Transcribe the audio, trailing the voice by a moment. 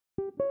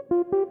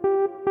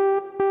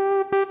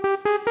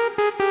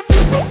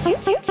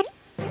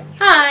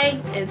Hi,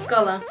 it's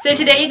Scola. So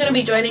today you're going to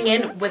be joining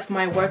in with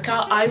my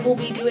workout. I will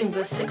be doing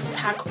the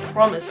six-pack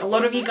promise. A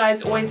lot of you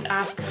guys always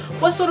ask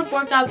what sort of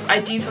workouts I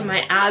do for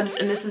my abs,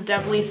 and this is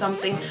definitely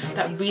something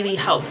that really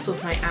helps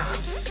with my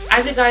abs.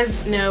 As you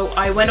guys know,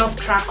 I went off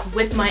track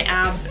with my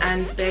abs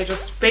and they're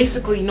just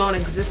basically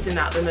non-existent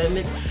at the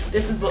moment.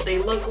 This is what they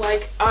look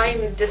like.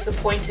 I'm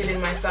disappointed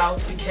in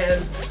myself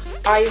because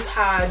I've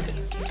had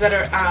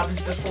better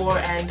abs before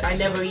and I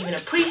never even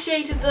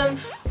appreciated them.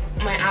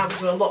 My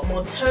abs were a lot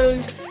more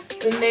toned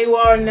than they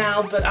are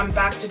now, but I'm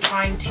back to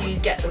trying to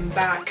get them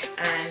back,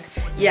 and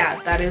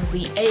yeah, that is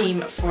the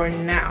aim for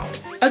now.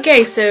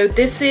 Okay, so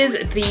this is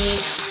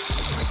the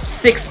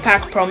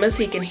six-pack promise.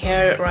 You can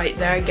hear it right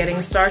there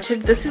getting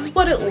started. This is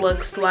what it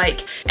looks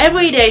like.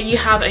 Every day you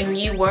have a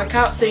new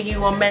workout, so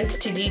you are meant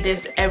to do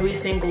this every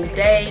single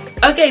day.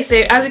 Okay, so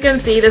as you can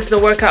see, this is the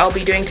workout I'll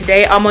be doing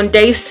today. I'm on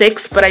day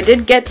 6, but I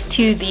did get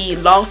to the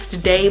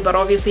last day, but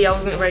obviously I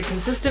wasn't very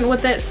consistent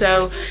with it,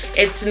 so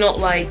it's not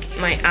like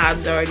my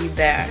abs are already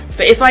there.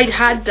 But if I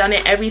had done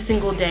it every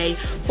single day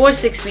for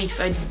 6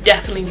 weeks, I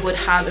definitely would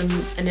have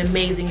an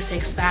amazing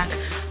six-pack,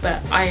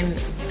 but I'm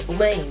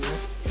lame.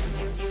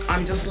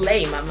 I'm just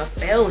lame. I'm a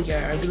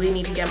failure. I really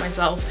need to get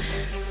myself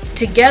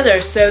together.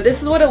 So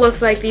this is what it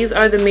looks like. These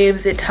are the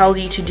moves it tells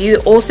you to do.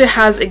 It also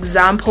has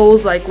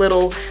examples, like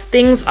little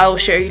things I'll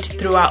show you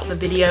throughout the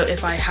video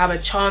if I have a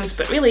chance,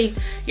 but really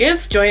you're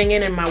just joining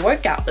in my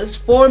workout. It's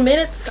 4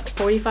 minutes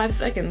 45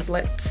 seconds.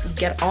 Let's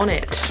get on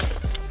it.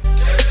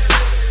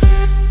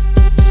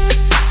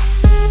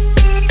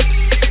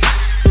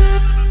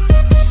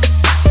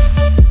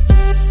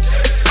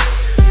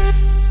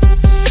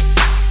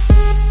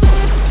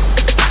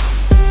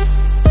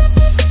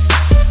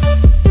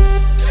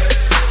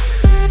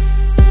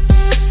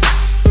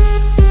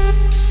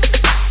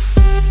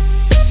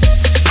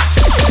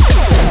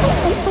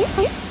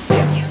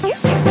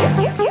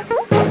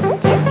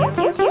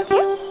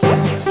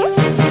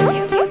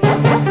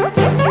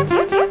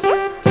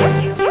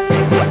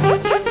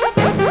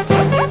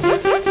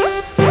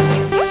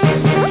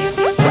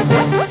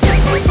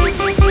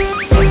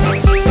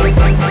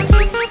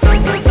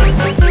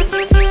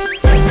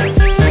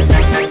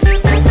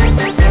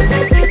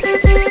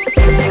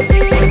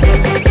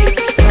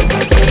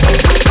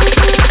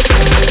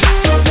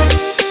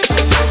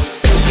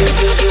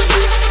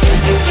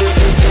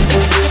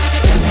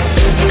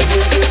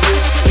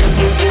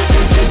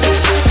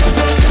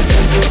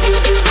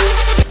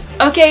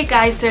 Okay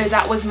guys, so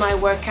that was my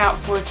workout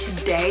for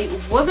today.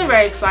 It wasn't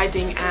very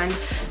exciting and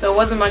there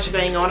wasn't much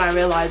going on. I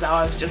realized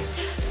I was just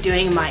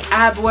doing my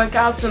ab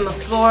workouts on the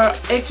floor.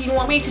 If you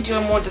want me to do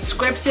a more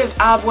descriptive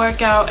ab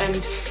workout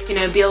and, you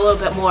know, be a little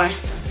bit more,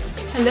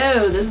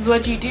 hello, this is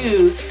what you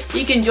do,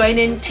 you can join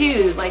in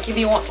too. Like if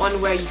you want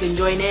one where you can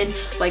join in,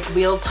 like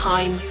real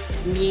time,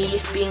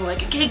 me being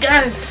like, okay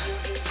guys,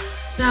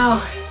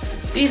 now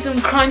do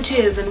some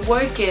crunches and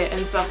work it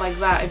and stuff like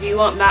that. If you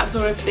want that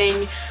sort of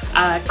thing,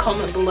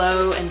 comment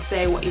below and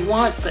say what you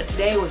want. But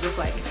today was just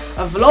like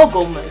a vlog,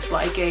 almost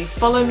like a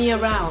follow me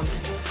around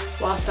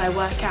whilst I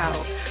work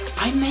out.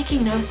 I'm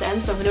making no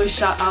sense, so I'm gonna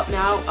shut up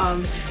now.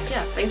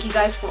 Yeah, thank you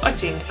guys for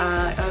watching.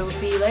 I will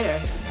see you later.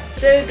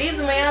 So these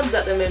are my abs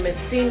at the moment.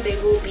 Soon they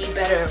will be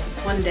better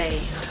one day,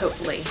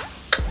 hopefully.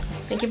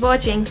 Thank you for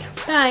watching.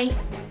 Bye.